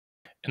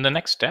In the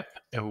next step,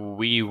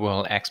 we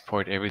will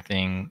export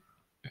everything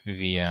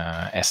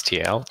via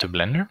STL to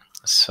Blender.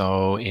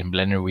 So in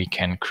Blender, we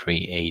can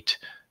create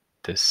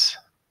this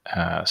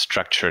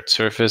structured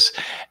surface.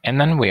 And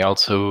then we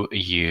also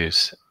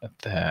use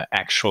the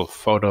actual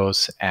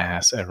photos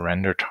as a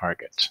render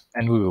target.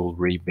 And we will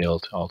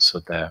rebuild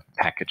also the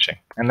packaging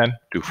and then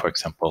do, for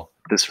example,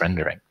 this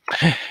rendering.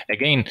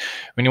 Again,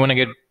 when you want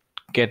to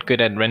get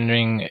good at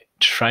rendering,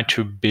 try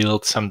to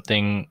build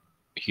something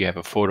you have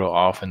a photo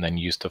of and then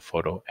use the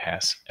photo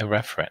as a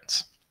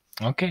reference.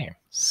 Okay,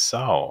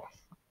 so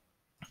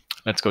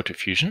let's go to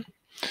Fusion.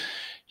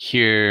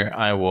 Here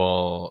I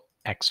will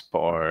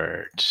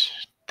export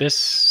this,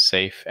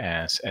 save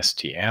as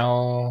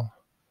STL.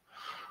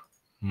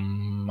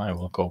 I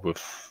will go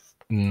with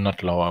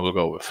not low, I will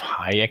go with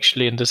high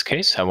actually in this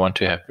case. I want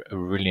to have a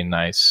really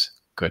nice,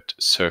 good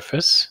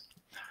surface.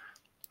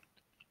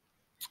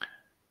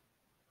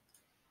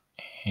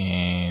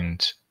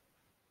 And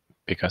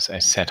because I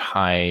set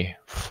high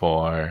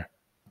for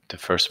the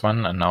first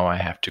one, and now I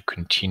have to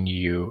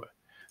continue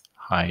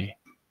high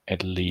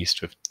at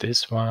least with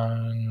this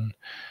one.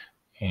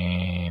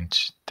 And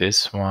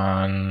this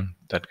one,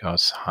 that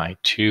goes high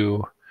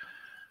too.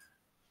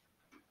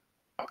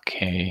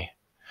 Okay.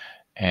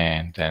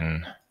 And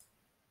then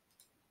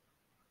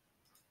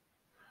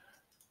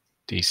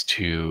these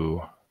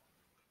two.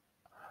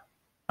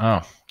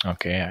 Oh,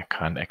 okay. I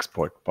can't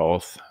export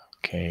both.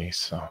 Okay,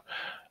 so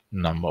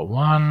number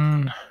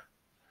 1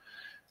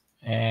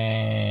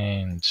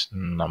 and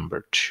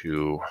number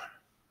 2.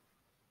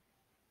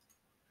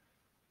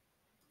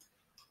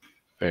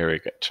 Very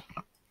good.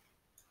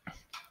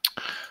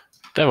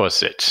 That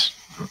was it.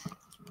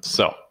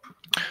 So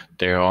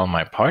there are all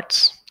my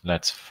parts.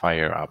 Let's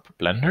fire up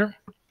Blender.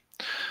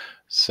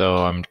 So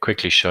I'm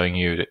quickly showing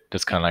you that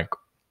that's kind of like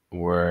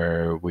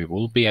where we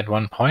will be at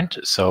one point.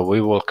 So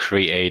we will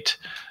create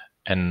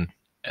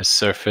a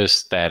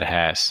surface that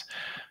has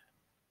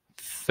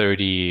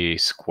 30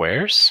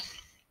 squares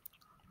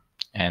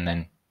and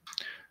then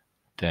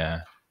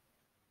the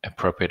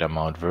appropriate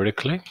amount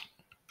vertically.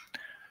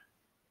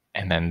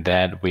 And then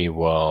that we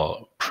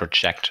will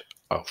project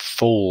a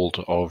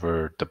fold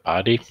over the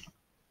body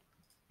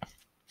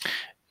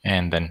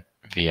and then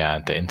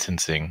via the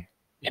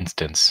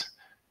instance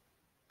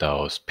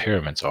those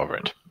pyramids over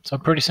it. So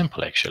pretty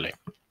simple actually.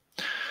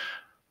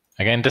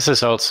 Again, this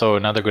is also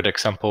another good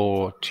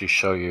example to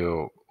show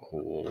you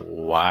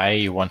why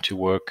you want to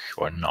work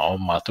or know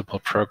multiple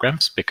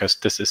programs, because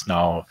this is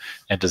now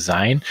a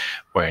design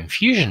where in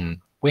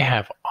Fusion we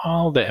have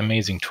all the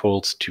amazing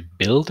tools to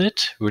build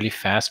it really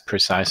fast,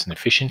 precise, and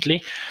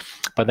efficiently.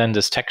 But then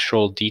this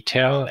textural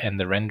detail and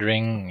the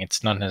rendering,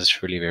 it's not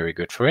necessarily very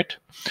good for it.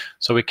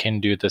 So we can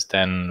do this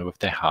then with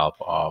the help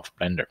of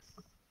Blender.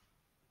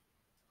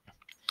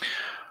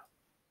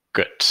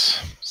 Good.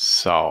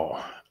 So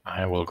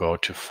I will go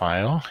to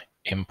File,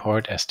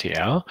 Import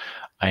STL.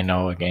 I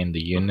know again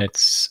the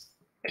units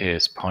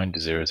is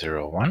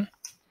 0.001.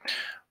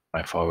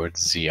 I forward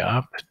Z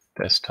up,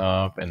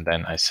 desktop, and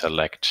then I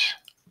select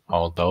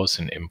all those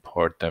and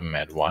import them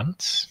at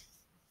once.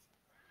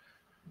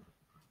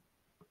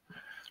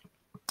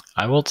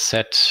 I will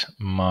set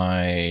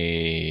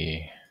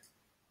my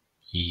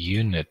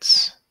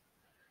units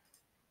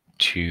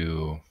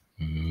to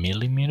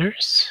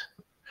millimeters.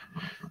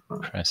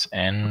 Press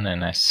N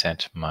and I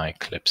set my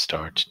clip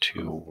start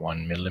to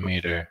 1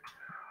 millimeter.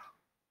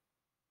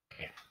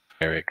 Okay,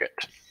 very good.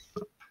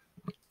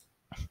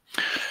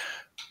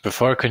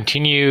 Before I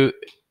continue,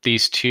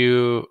 these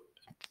two,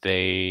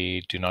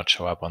 they do not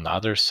show up on the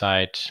other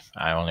side.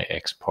 I only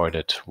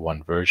exported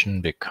one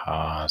version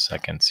because I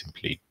can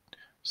simply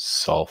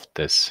solve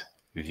this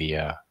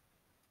via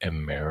a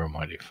mirror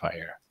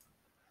modifier.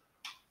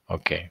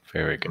 Okay,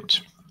 very good.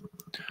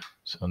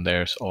 So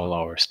there's all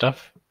our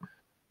stuff.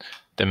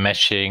 The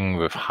meshing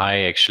with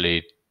high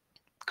actually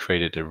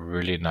created a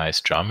really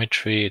nice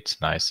geometry. It's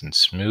nice and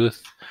smooth,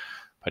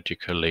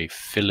 particularly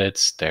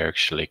fillets. They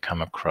actually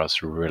come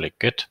across really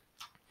good.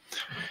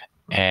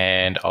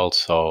 And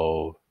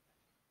also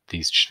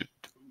these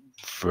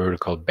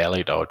vertical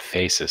bellied out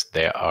faces,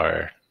 they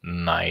are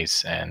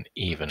nice and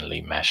evenly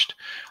meshed,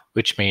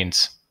 which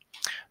means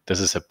this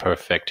is a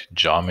perfect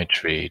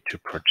geometry to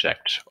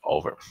project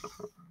over.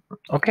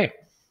 Okay,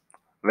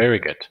 very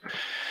good.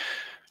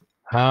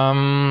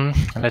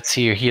 Let's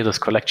see here, this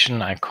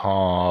collection I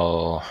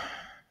call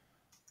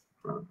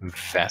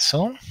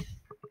Vessel.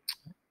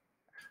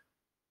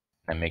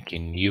 I make a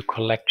new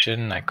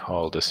collection. I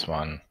call this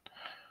one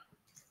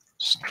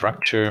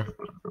Structure,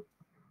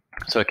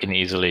 so I can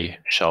easily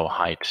show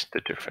height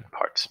the different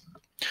parts.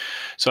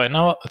 So I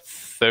know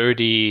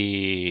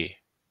 30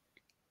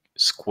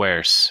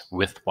 squares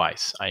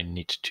width-wise I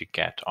need to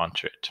get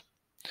onto it.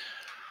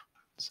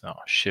 So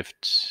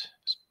Shift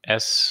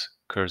S,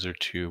 cursor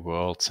to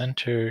world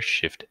center,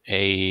 Shift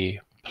A,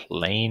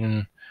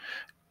 plane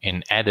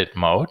in edit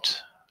mode.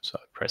 So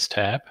I press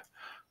tab.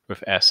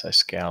 With S I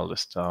scale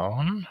this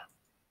down.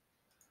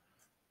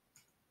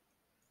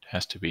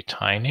 has to be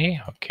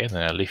tiny. Okay,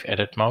 then I leave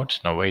edit mode.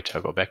 No, wait,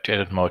 I'll go back to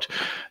edit mode.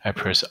 I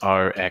press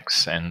R,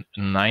 X, and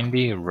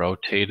 90,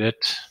 rotate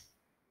it.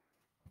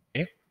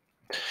 Okay.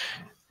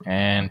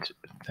 And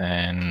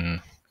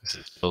then this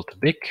is still too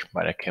big,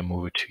 but I can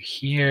move it to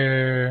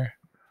here.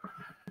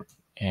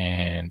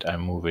 And I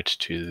move it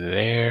to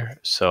there.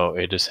 So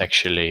it is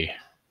actually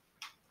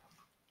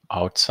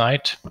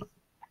outside.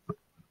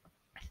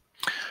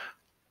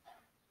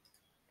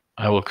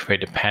 I will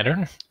create a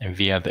pattern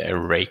via the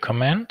array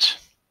command.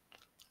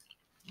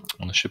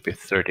 And it should be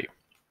 30.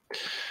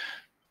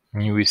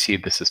 And we see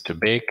this is too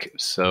big,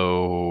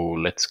 so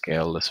let's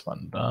scale this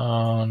one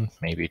down,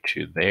 maybe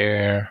to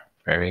there.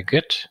 Very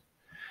good.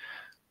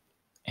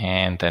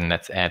 And then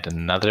let's add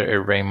another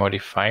array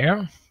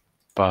modifier,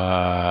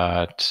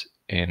 but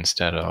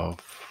instead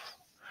of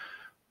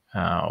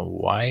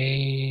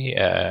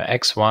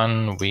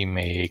x1, we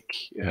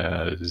make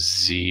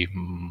z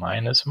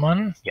minus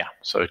 1. Yeah,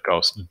 so it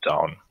goes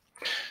down.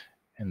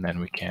 And then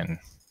we can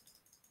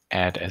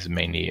add as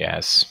many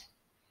as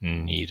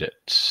needed.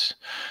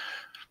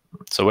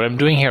 So what I'm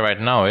doing here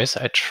right now is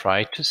I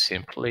try to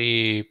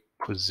simply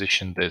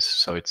position this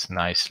so it's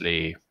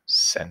nicely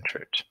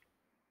centered.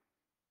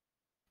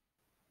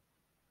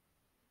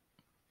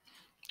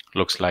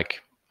 Looks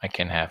like I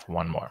can have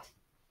one more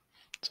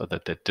so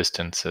that the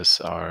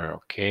distances are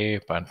okay,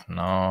 but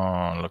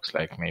no, looks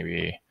like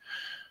maybe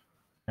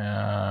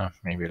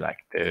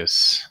like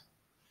this.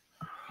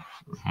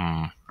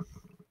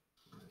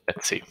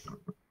 Let's see.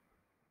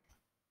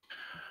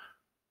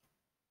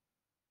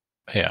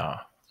 Yeah,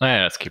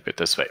 let's keep it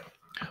this way.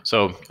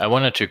 So I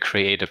wanted to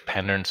create a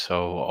pattern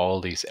so all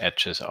these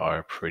edges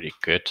are pretty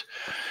good.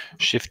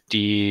 Shift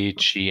D,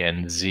 G,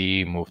 and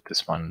Z, move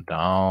this one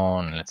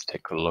down. Let's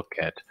take a look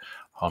at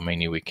how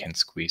many we can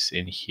squeeze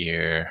in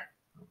here.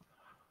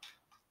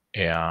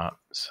 Yeah,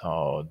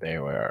 so they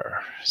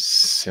were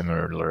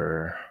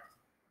similar.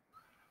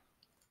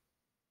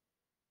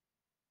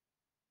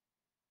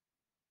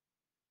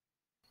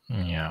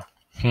 Yeah.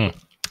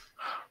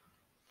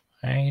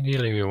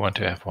 Ideally, we want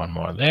to have one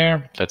more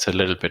there. That's a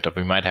little bit of,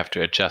 we might have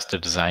to adjust the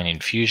design in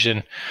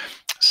Fusion.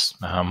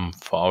 For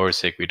our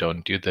sake, we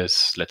don't do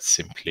this. Let's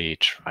simply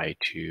try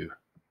to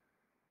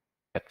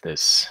get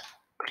this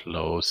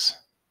close.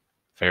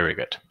 Very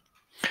good.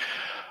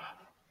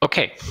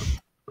 Okay.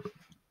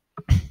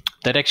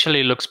 That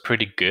actually looks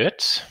pretty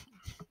good.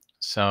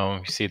 So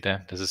you see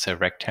that this is a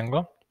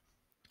rectangle.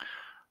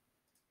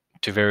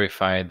 To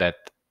verify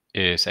that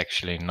is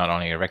actually not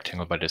only a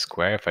rectangle, but a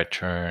square. If I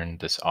turn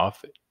this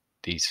off,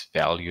 these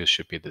values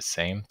should be the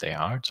same. They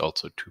are. It's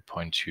also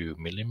 2.2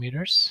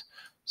 millimeters.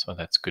 So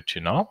that's good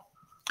to know.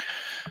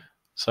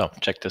 So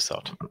check this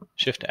out.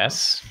 Shift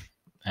S,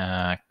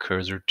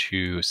 cursor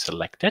to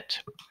selected.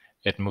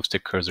 It moves the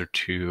cursor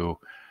to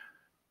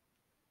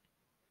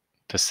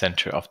the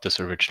center of this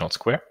original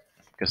square,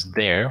 because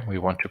there we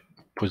want to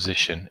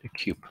position a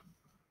cube.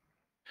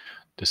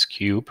 This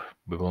cube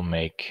we will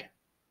make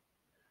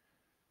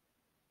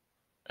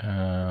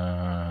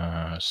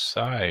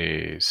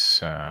size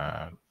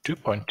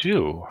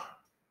 2.2.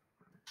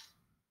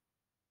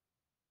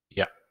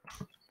 Yeah,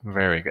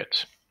 very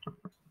good.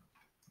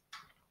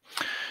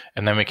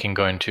 And then we can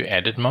go into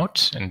edit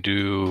mode and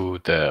do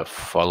the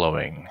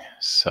following.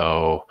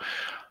 So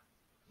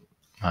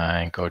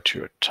I go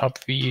to a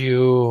top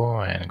view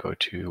and go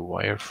to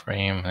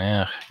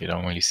wireframe. You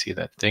don't really see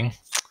that thing.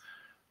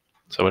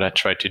 So what I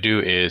try to do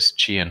is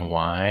G and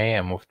Y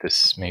and move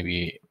this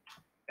maybe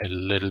a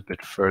little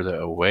bit further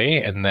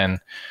away, and then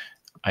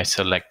I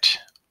select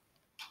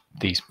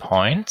these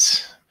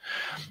points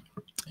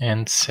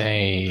and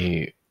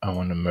say I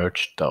want to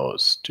merge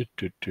those.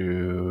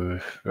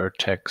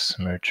 Vertex,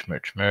 merge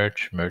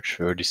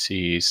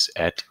vertices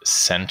at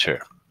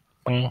center.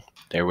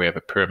 There we have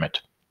a pyramid.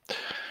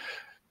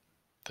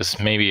 This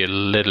may be a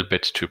little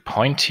bit too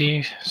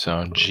pointy,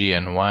 so G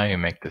and Y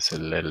make this a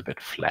little bit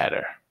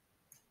flatter.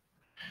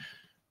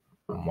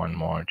 One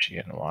more G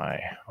and Y.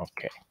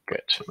 Okay,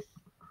 good.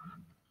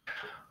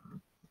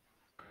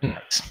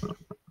 Nice.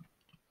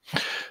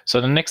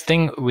 So the next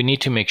thing we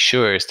need to make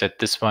sure is that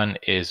this one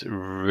is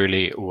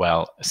really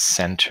well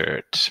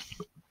centered.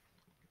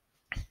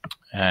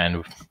 And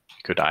we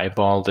could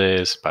eyeball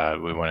this,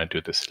 but we want to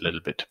do this a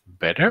little bit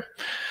better.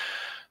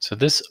 So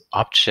this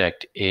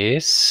object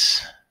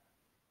is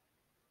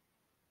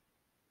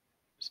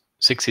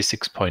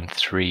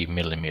 66.3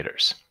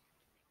 millimeters.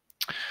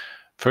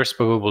 First,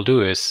 what we will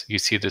do is, you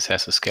see this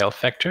has a scale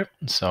factor,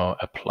 so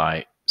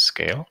apply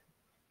scale.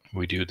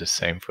 We do the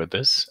same for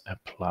this,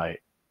 apply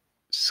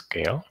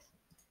scale.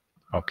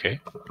 Okay.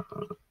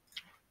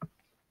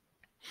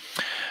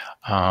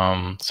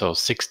 So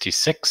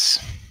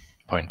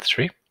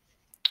 66.3.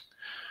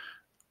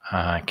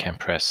 I can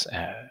press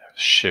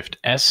Shift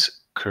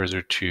S,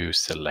 cursor to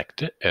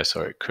select it.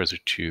 Cursor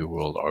to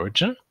world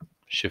origin.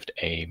 Shift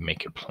A,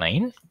 make a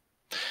plane,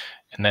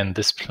 and then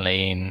this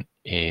plane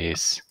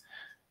is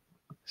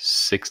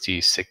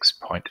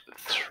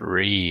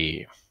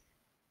 66.3.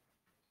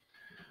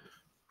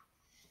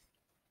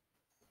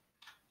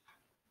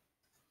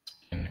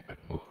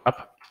 move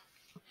up.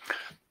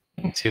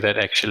 See, that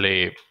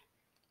actually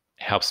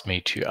helps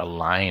me to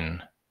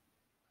align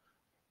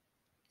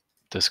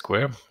the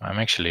square. I'm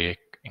actually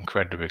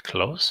incredibly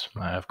close.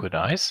 I have good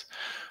eyes.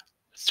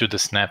 Let's do the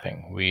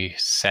snapping. We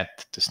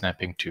set the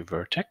snapping to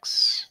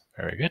vertex.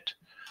 Very good.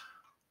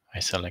 I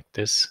select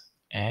this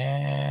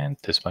and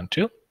this one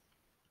too.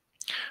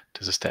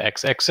 This is the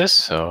x-axis,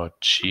 so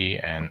G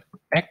and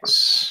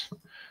X.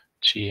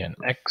 G and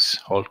X,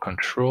 hold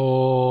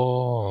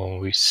control.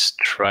 We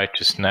try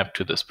to snap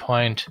to this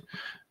point.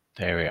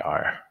 There we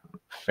are.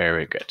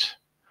 Very good.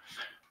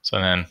 So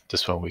then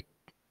this one we,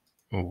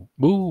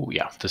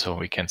 this one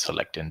we can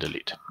select and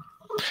delete.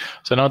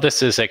 So now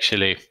this is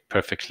actually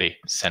perfectly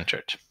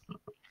centered.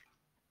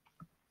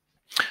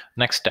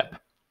 Next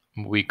step,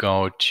 we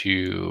go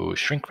to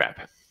shrink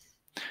wrap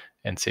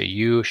and say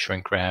you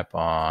shrink wrap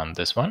on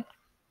this one.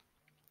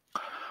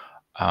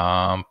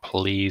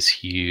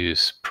 Please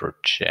use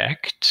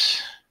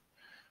project,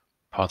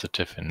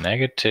 positive and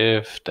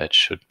negative. That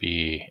should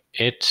be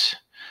it.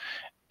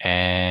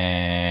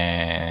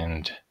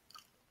 And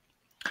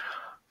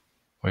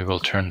we will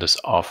turn this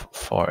off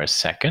for a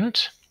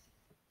second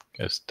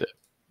because the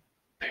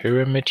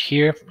pyramid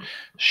here,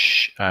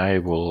 I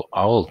will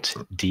Alt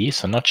D,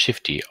 so not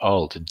Shift D,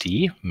 Alt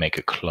D, make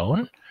a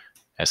clone,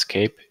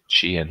 escape,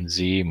 G and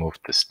Z, move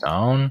this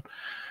down,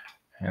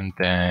 and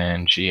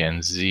then G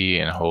and Z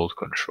and hold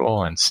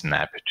control and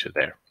snap it to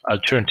there.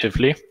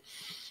 Alternatively,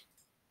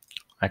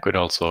 I could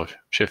also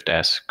Shift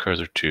S,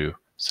 cursor to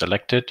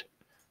selected,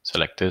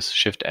 select this,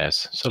 Shift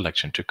S,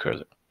 selection to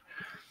cursor.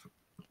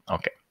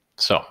 Okay,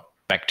 so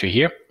back to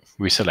here,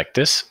 we select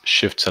this,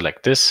 Shift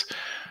select this,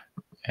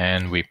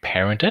 and we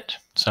parent it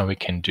so we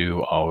can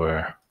do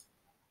our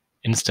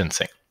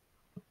instancing.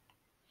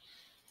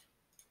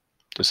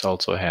 This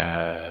also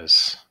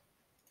has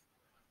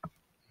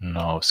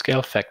no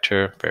scale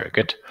factor, very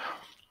good.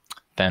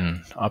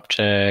 Then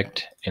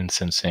object,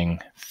 instancing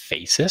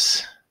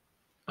faces.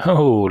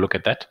 Oh, look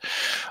at that.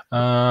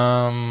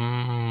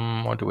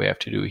 What do we have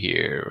to do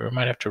here? We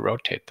might have to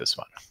rotate this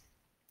one.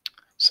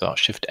 So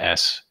Shift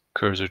S,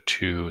 cursor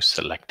to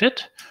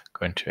selected,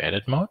 go into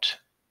edit mode,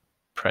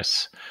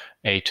 press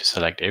A to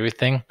select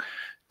everything.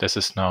 This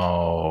is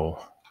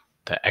now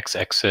the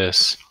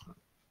x-axis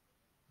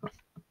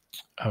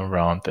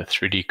around the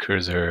 3D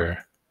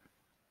cursor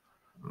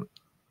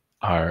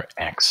are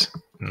x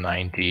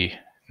 90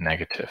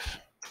 negative.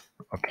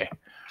 Okay,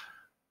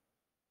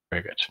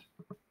 very good.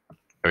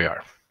 There we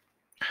are.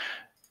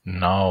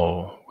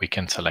 Now we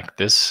can select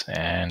this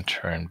and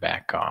turn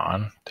back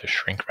on the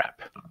shrink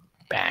wrap.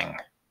 Bang.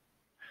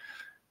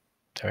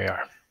 There we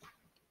are.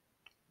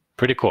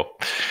 Pretty cool.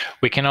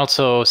 We can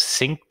also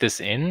sync this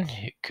in.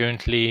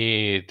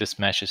 Currently, this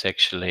mesh is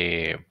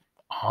actually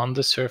on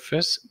the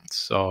surface,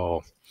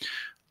 so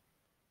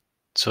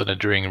that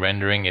during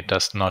rendering it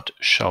does not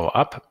show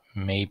up.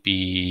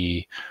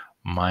 Maybe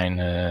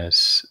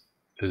minus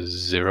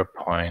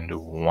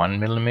 0.1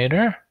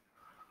 millimeter.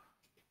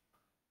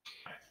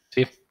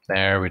 See,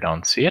 there we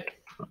don't see it.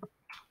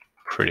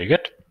 Pretty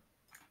good.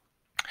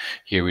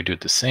 Here we do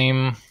the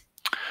same.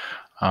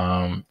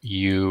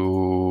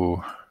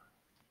 U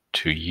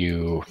to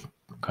U,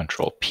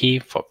 Control P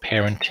for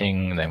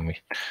parenting.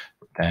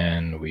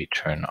 Then we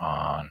turn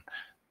on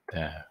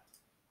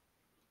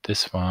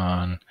this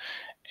one,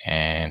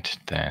 and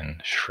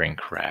then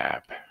shrink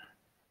wrap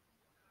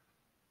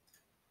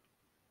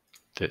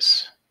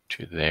this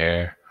to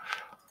there.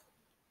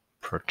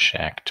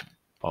 Project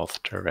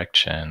both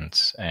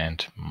directions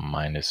and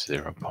minus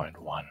 0.1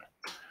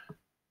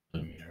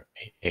 millimeter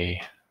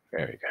AA.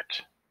 Very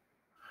good.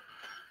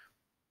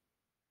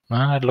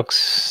 That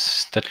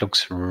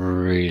looks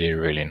really,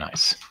 really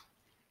nice.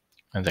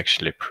 That's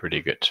actually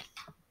pretty good.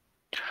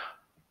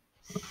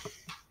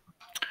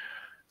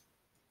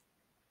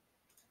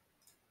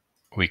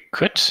 We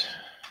could,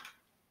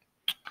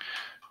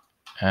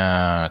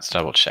 let's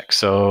double check.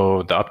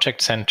 So the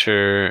object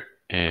center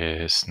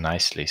is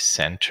nicely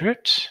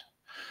centered,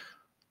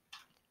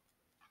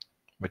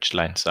 which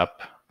lines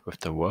up with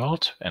the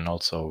world and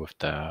also with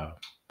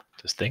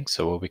this thing.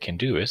 So what we can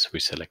do is we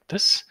select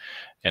this,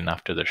 and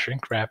after the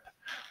shrink wrap,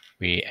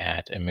 we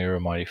add a mirror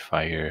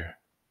modifier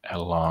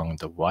along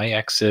the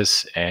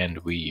y-axis, and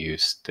we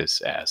use this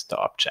as the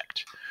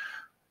object.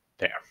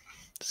 There.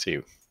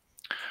 See,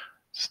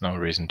 there's no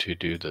reason to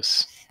do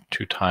this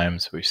 2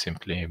 times. We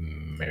simply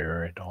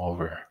mirror it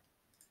over.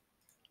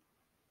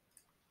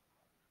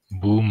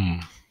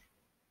 Boom.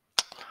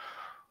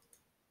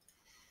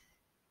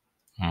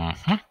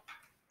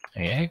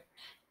 Okay.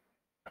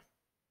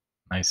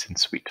 Nice and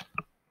sweet.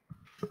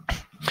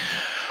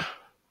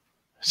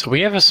 So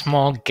we have a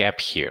small gap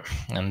here,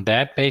 and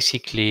that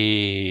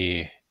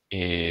basically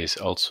is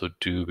also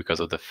due because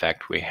of the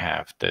fact we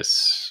have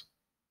this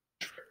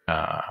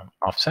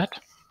offset.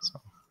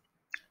 So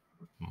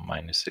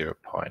minus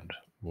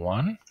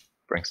 0.1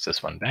 brings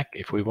this one back.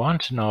 If we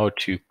want now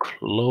to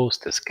close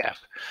this gap,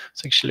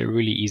 it's actually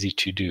really easy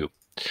to do.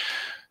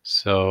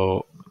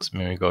 So let's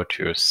maybe go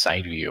to a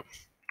side view.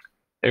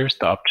 There's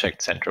the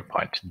object center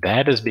point.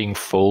 That is being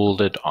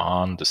folded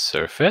on the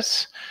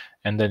surface,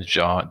 and then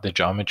the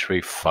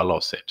geometry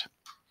follows it.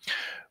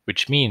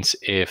 Which means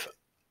if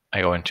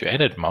I go into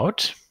edit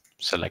mode,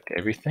 select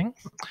everything,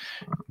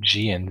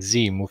 G and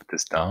Z, move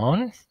this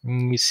down,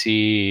 you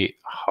see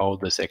how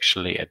this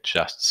actually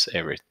adjusts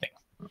everything.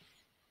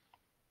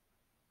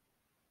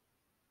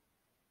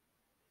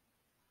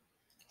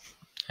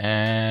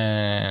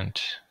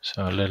 And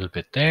so a little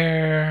bit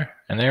there,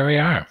 and there we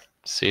are.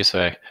 See,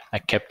 so I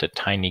kept a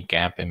tiny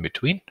gap in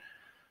between.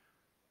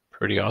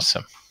 Pretty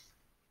awesome.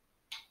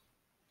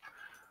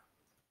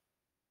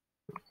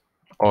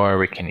 Or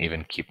we can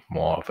even keep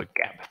more of a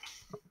gap.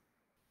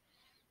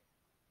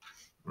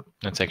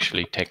 Let's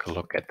actually take a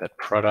look at that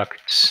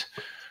product.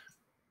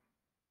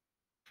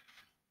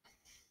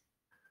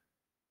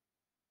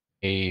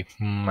 We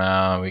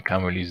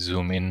can't really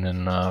zoom in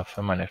enough.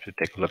 I might have to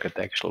take a look at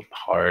the actual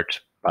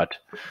part, but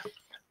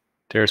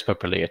there's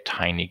probably a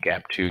tiny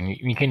gap too.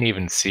 You can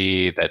even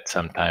see that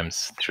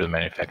sometimes through the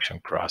manufacturing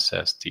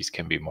process, these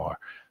can be more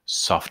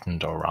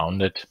softened or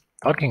rounded.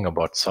 Talking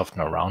about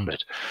softened or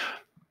rounded,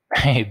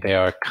 they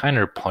are kind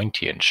of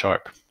pointy and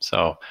sharp.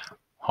 So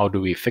how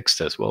do we fix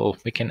this? Well,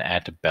 we can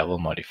add a bevel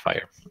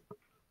modifier.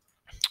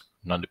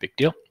 Not a big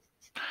deal.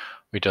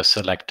 We just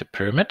select the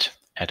pyramid,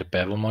 add a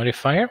bevel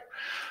modifier.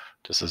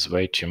 This is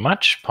way too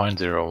much,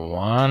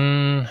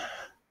 0.01.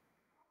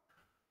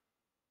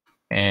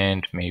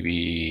 And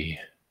maybe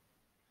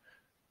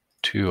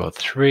 2 or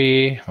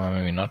 3, well,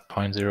 maybe not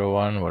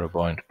 0.01, what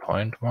about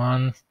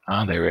 0.1?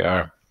 Ah, there we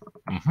are.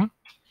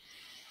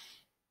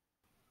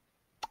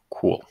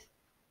 Cool.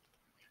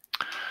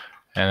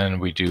 And then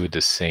we do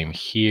the same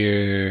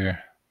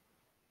here.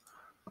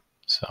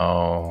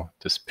 So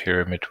this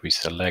pyramid we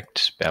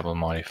select, bevel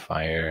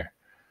modifier,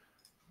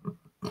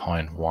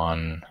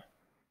 0.1,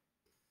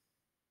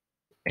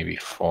 maybe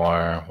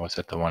 4. Was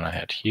that the one I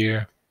had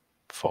here?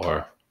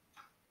 4.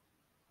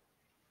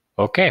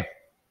 Okay.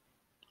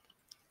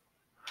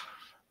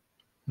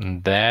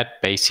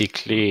 That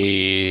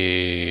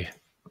basically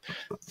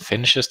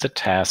finishes the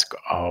task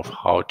of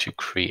how to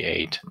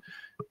create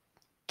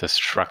the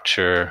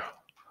structure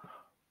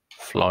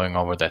flowing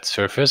over that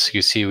surface.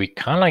 You see, we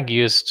kind of like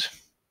used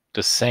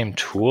the same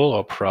tool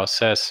or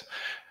process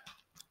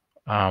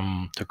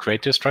to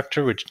create the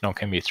structure, which now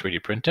can be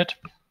 3D printed.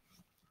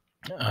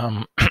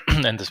 And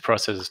this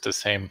process is the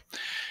same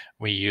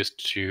we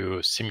used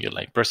to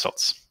simulate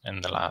bristles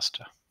in the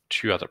last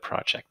 2 other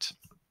projects.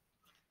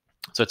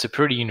 So it's a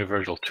pretty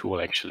universal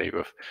tool, actually,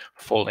 with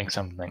folding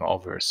something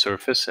over a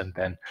surface and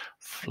then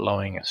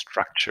flowing a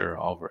structure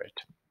over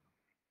it.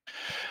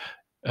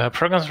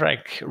 Programs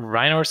like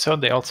Rhino or so,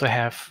 they also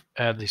have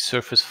the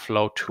surface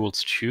flow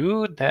tools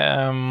too,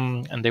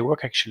 and they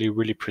work actually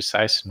really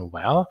precise and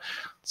well.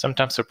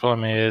 Sometimes the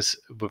problem is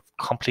with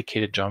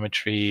complicated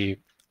geometry,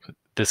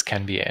 this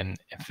can be a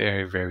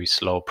very, very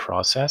slow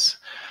process.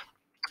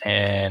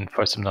 And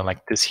for something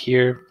like this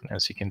here,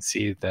 as you can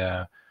see,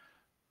 the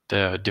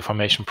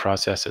deformation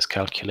process is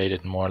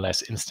calculated more or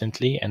less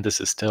instantly, and this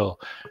is still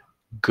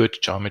good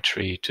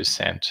geometry to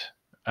send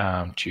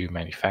to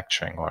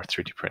manufacturing or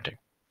 3D printing.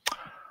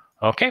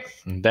 Okay,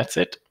 that's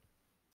it.